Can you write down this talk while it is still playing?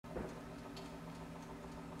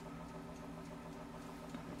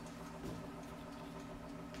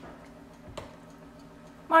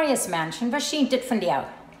Marius Menschen, was schien das von dir?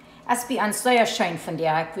 Es bi an sehr schön von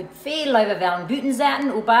dir. Ich würde viel lieber wollen Büten sein,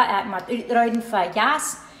 aber ich muss uitreiden für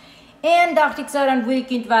Jas. Und dachte ich so, dann will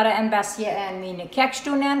ich ein bisschen meine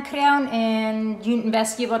Kerkstunde ankriegen und ein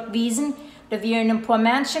bisschen was wiesen. Da wir ein paar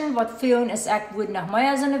Menschen, was fühlen, ist ich würde noch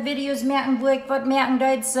mehr so eine Videos merken, wo ich was merken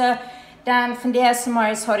würde. Dann von der ersten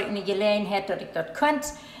Mal hatte ich eine Gelegenheit, dass ich das konnte.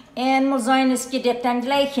 Und muss sein, es geht das dann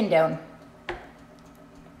gleich hin.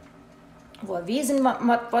 Wo wissen,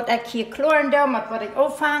 was ich hier kloren da, was ich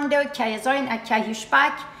auffangen da, kann ja sein, ich kann hier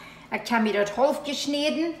Speck, ich kann mir das Holz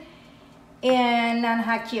geschnitten. Und dann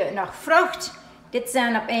habe ich hier noch Frucht, das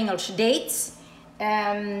sind auf Englisch Dates.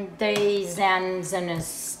 Die sind so eine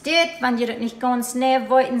Stadt, wenn ihr das nicht ganz näher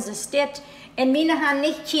wollten, so Stadt. Und meine haben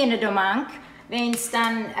nicht keine Domank, wenn es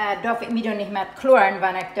dann, darf ich mich doch nicht mehr kloren,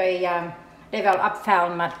 wenn ich die will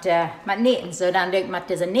abfallen mit Nähten. So, dann durch mit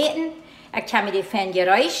diesen Nähten, ich habe mir die Fan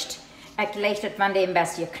geräuscht. Ich lege das, wenn die ein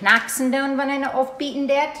bisschen knacksen, dann, wenn einer aufbieten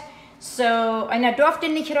wird. So, einer durfte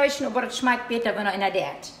nicht räuschen, aber es schmeckt besser, wenn einer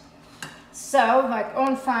das. So, wenn ich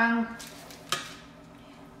anfange,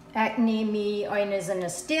 ich nehme eine so eine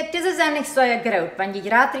Stift. Das ist ja nicht so groß. Wenn die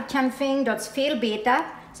gerade kann fängt, das ist viel besser.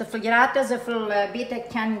 So viel gerade, so viel besser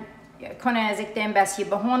kann er sich ein bisschen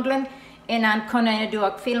behandeln. Und dann kann er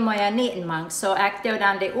auch viel mehr Nähten machen. So, ich tue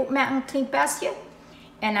dann die aufmerken ein klein bisschen.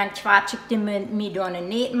 Und dann quatsche ich mit durch eine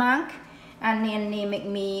Nähtbank. Und dann nehme ich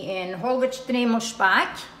mir ein halbes Stremel Speck.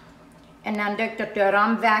 Und dann tue ich das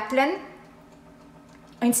Rahmen wickeln.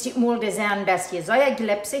 Ein Stück Mal, das ist ein bisschen sehr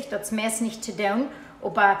glitschig, das ist meist nicht zu tun.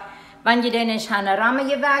 Aber wenn ihr dann nicht eine Rahmen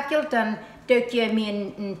gewickelt, dann dürft ihr mir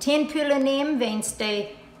einen Teepülle nehmen, wenn die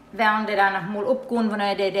werden die dann noch mal abgehen, wenn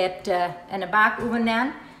ihr das in den Back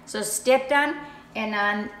übernehmen. So ist das dann. Und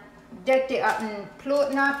dann dürft ihr einen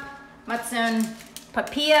Platten ab mit so einem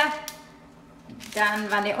Papier. Dann,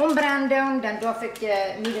 wenn ihr umbrennen, dann darf ich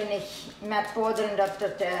mir nicht mehr fordern, dass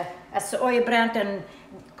es so euch brennt, dann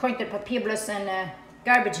könnt ihr Papier bloß in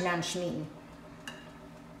Garbage schmieden.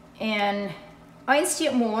 Und eins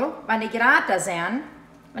Mal, wenn die gerade sind,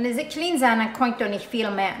 wenn sie klein sind, dann könnt ihr nicht viel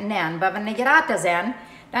mehr nähen. Aber wenn die gerade sind,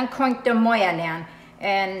 dann könnt ihr mehr nähen.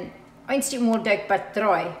 Und eins Mal durch bei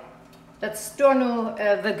 3. Das ist nur,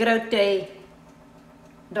 wie groß die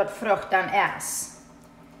Frucht dann ist.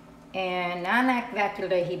 Und dann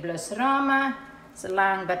wickel ich hier bloß Rahmen,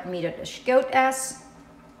 solange das mir das gut ist.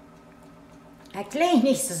 Ich lege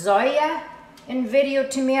nicht so sehr ein Video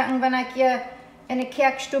zu merken, wenn ich hier in der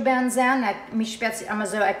Kerkstube bin. Mich spitzt immer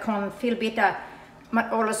so, ich kann viel besser mit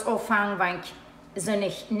alles auffangen, wenn ich so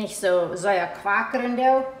nicht so sehr quakern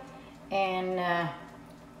da. Und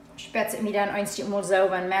spitzt mich dann einmal so,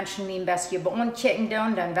 wenn Menschen mich ein bisschen beunchecken,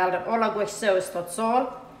 dann weil das alles gut so ist, das soll.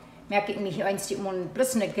 Merke ich mich einmal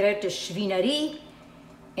bloß eine große Schweinerei.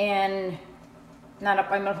 Und dann auf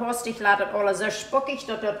einmal hast ich lade alles so spuckig,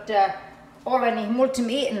 dass das alle nicht mal zum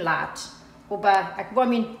Eten lässt. Aber ich will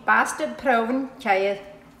mein Bestes proben, kann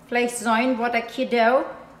vielleicht sein, was ich hier tue.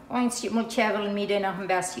 Einmal käbeln wir noch ein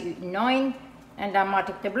bisschen hinein. Und dann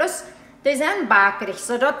mache ich das bloß. Das ist backerig,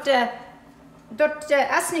 so das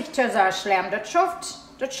ist nicht so sehr schlimm. Das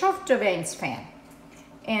schafft so wenig Fan.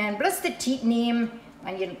 Und bloß die Zeit nehmen.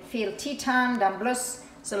 Wenn ihr viel Zeit habt, dann bloß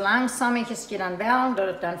so langsam es ihr dann wählen,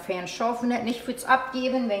 dass dann Fan schaffen nicht für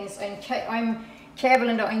abgeben, wenn es ein Kabel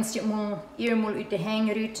in der einmal aus der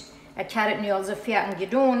Hänge rührt. Ich habe es nicht also fertig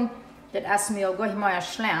getan, das ist mir auch gar nicht mehr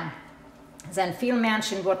schlimm. Es sind viele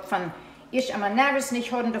Menschen, die von ich immer nervös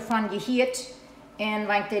nicht haben davon gehört, und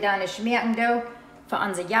wenn die dann nicht merken, für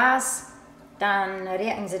unsere Gas, dann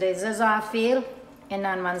regen sie das so viel, und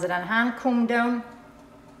dann, wenn sie dann heimkommen,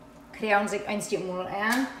 kriegen sie einmal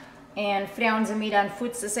an und fragen sie mir dann,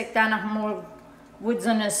 dass ich dann noch mal so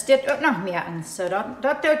eine Stadt auch noch merken. So, das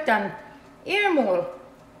tut dann einmal.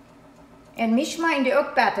 Und mich meinen die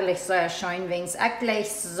auch betterlich sehr schön, wenn es auch gleich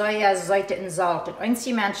sehr Seite in Saltet.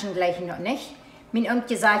 Einige Menschen gleich noch nicht. Mein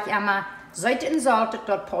Onkel sagt immer, Seite in Saltet,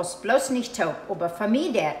 dort passt bloß nicht taub. Aber für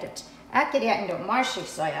mich das. Ich hätte das marschig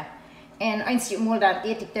sehr. Und einige Mal dann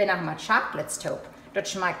esse ich dann noch mit Schokolade. Das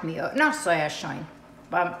schmeckt mir auch noch sehr schön.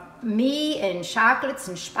 Bei mir in Schokolade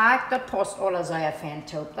und Speck, das passt alles sehr fein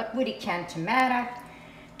taub. Das würde ich gerne zu Mittag,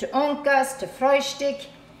 zu Onkels, zu Frühstück,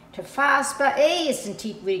 zu Faspa. Ist ein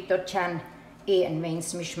Titel, wo ich das kann essen, wenn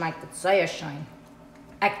es mir schmeckt, das sehr schön.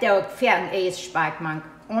 Ich tue auch fern Speck, man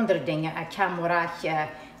andere Dinge. Ich habe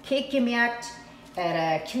auch Kek gemerkt,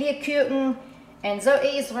 Klierkuchen. Und so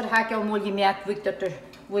ist, was habe ich auch mal gemerkt,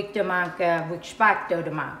 wo ich Speck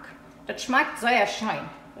da mag. Das schmeckt sehr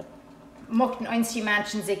schön. Mochten einige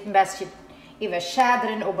Menschen sich ein bisschen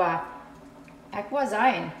überschädern, aber ich will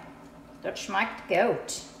sagen, das schmeckt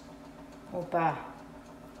gut. Aber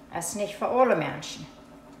Das ist nicht für alle Menschen.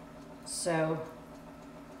 So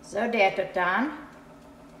deed het dan.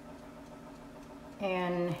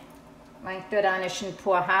 En ik doe dan eens een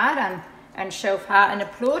paar haar en schoof haar in de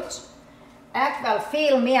ploot. Ik wil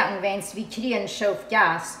veel merken, wens we kriegen schoof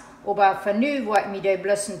gas. Maar voor nu wordt me die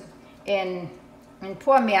blussen in een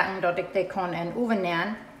paar merken dat ik die kan in oven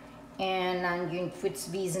nemen. En dan kun je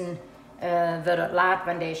wiesen, wird het laat,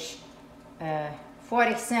 wanneer ik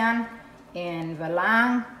fertig zijn. En wie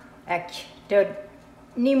lang. Ik doe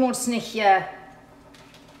niemals niet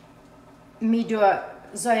me door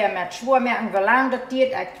zou je met schwoer merken, wie lang dat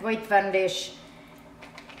duurt. Ik weet, wanneer ik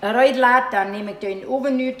eruit laat, dan neem ik die in de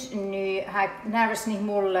oven uit. Nu heb ik nergens niet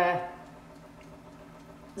meer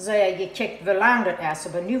zou je gekeken wie lang dat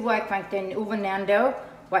is. Maar nu wil ik, wanneer ik die in de oven neem, wil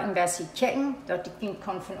ik een beetje kijken, dat ik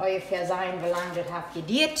kan van ungefähr zeggen wie lang dat heeft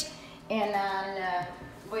geduurd. En dan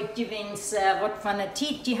weet je wens wat van de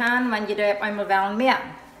tijd die gaan, wanneer je dat op eenmaal wil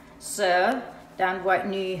merken. Zo, dan wil ik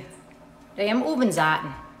nu die in de oven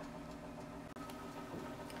zetten.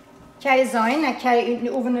 Kan je zien, ik heb uit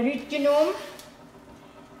de oven eruit genomen.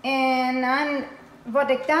 En dan, wat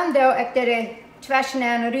ik dan doe, ik de twee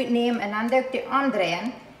snaren eruit neem en dan doe ik die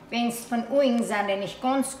aandrehen. Wens van oben zijn die niet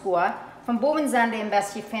ganz goed. Van boven zijn die een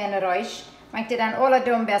beetje fijne ruis. Maar ik die dan alle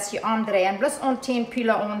door een beetje aandrehen. Bloß aan 10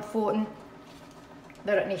 pielen aanvoeren.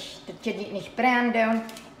 Dat je niet brand doen.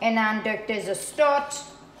 En dan doe ik deze start.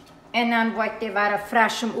 En dan wil ik die weer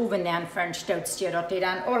frisch om oven nemen voor een stootje. Dat die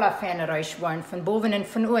dan alle fijne ruis worden. Van boven en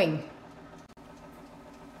van oben.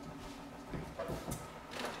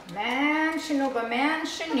 Mensen over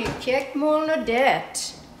mensen, nu kijk maar naar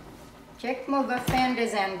dit. Kijk maar wat fijn die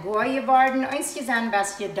zijn gooi geworden. Eins zijn een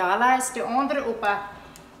beetje duller als de andere, opa.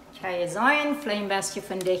 Kan je zien, vielleicht een beetje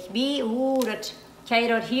van dichtbij. Dat kan je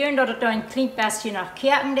dat hier, dat het een klein beetje naar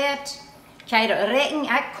kijken deed. Kan je dat rekenen,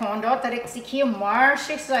 ik kan dat ik zich hier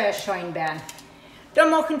marschig zou schijn ben. Dan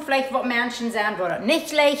mogen vielleicht wat mensen zijn die dat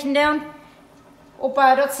niet lijken doen.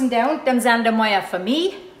 Opa, dat zijn doen, dan zijn de mooie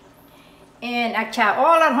familie. En ik heb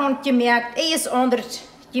allerhand gemerkt, eerst anders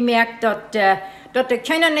gemerkt dat de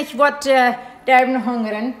kinderen niet wat daarvan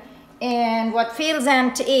hongeren en wat veel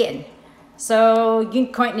zijn te eten. Zo, je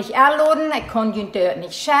kunt niet aanladen, ik kan je het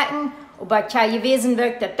niet schatten, maar ik heb geweten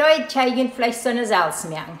dat dat kan je vielleicht zo zelfs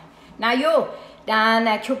merken. Nou ja,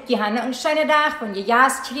 dan ik hoop je nog een schöne dag, van je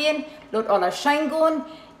jas krijgen, laat alles schön gaan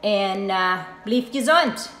en blijf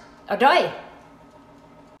gezond. Adoi.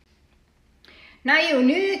 Nou ja,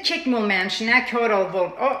 nu kijk maar mensen, ik had al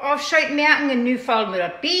wat afscheid merken en nu valt me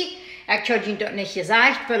dat bij. Ik had je dat niet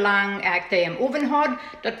gezegd, hoe lang ik die im oven had.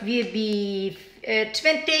 Dat weer bij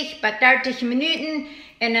 20 bij 30 minuten.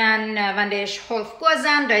 En dan, wanneer ik half klaar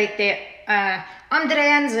zijn, dat ik die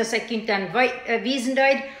andrehen, zodat ik dan wiesen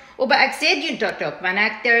dat. Maar ik zei je dat ook, wanneer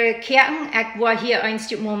ik de kijken, ik was hier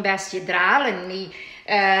eens maar een beetje draaien.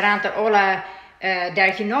 En rand er alle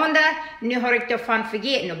durcheinander. Nu heb ik daarvan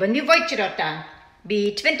vergeten, maar nu weet je dat dan.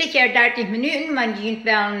 Bij 20 jaar 30 minuten, maar je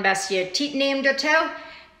wel een beetje tijd nemen dat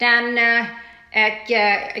dan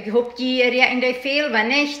ik hoop je rekenen veel,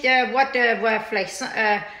 wanneer niet, wat vielleicht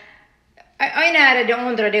einer de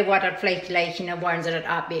andere die wordt dat vielleicht lijken, dan worden ze dat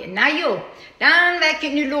afbeten. Nou ja, dan wil ik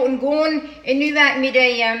het nu laten gaan en nu wil ik me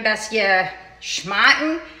die een beetje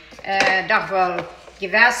smaken. Dat wel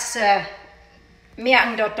gewas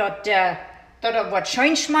merken dat het wat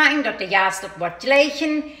schön smaken, dat de jas dat wat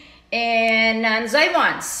lijken. En dan zijn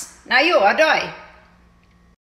we ons. Nou ja, adoi.